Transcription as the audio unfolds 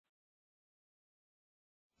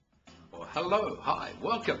or hello, hi,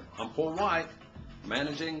 welcome. I'm Paul White,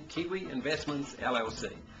 managing Kiwi Investments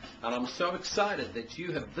LLC, and I'm so excited that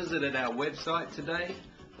you have visited our website today.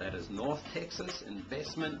 That is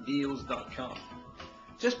NorthTexasInvestmentDeals.com.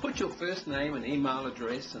 Just put your first name and email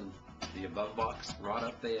address in the above box right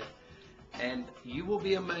up there, and you will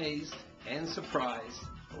be amazed and surprised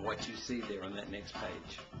at what you see there on that next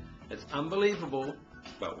page. It's unbelievable,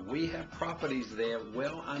 but we have properties there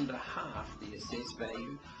well under half the assessed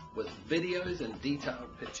value with videos and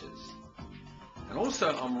detailed pictures. And also,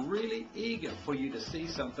 I'm really eager for you to see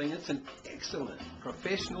something. It's an excellent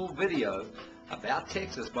professional video about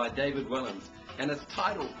Texas by David Williams, and it's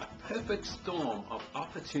titled A Perfect Storm of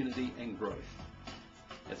Opportunity and Growth.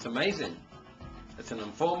 It's amazing. It's an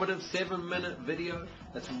informative 7-minute video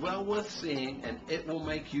that's well worth seeing, and it will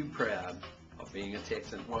make you proud of being a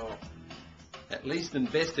Texan. Well, at least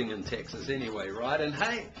investing in Texas anyway, right? And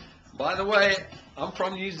hey, by the way, I'm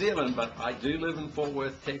from New Zealand, but I do live in Fort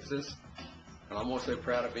Worth, Texas, and I'm also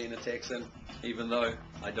proud of being a Texan, even though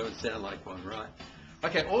I don't sound like one, right?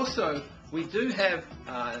 Okay, also, we do have,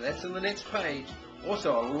 that's in the next page,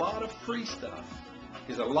 also a lot of free stuff.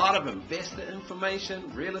 There's a lot of investor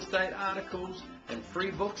information, real estate articles, and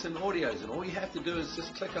free books and audios, and all you have to do is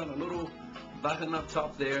just click on a little button up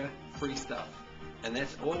top there, free stuff. And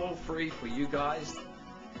that's all free for you guys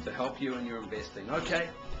to help you in your investing. Okay,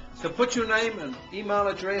 so put your name and email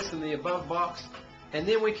address in the above box, and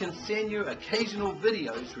then we can send you occasional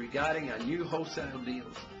videos regarding our new wholesale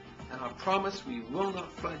deals. And I promise we will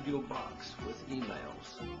not flood your box with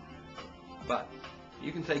emails. But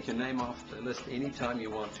you can take your name off the list anytime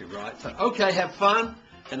you want to, right? So, okay, have fun,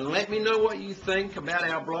 and let me know what you think about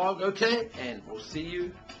our blog, okay? And we'll see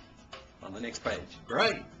you on the next page.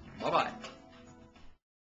 Great. Bye-bye.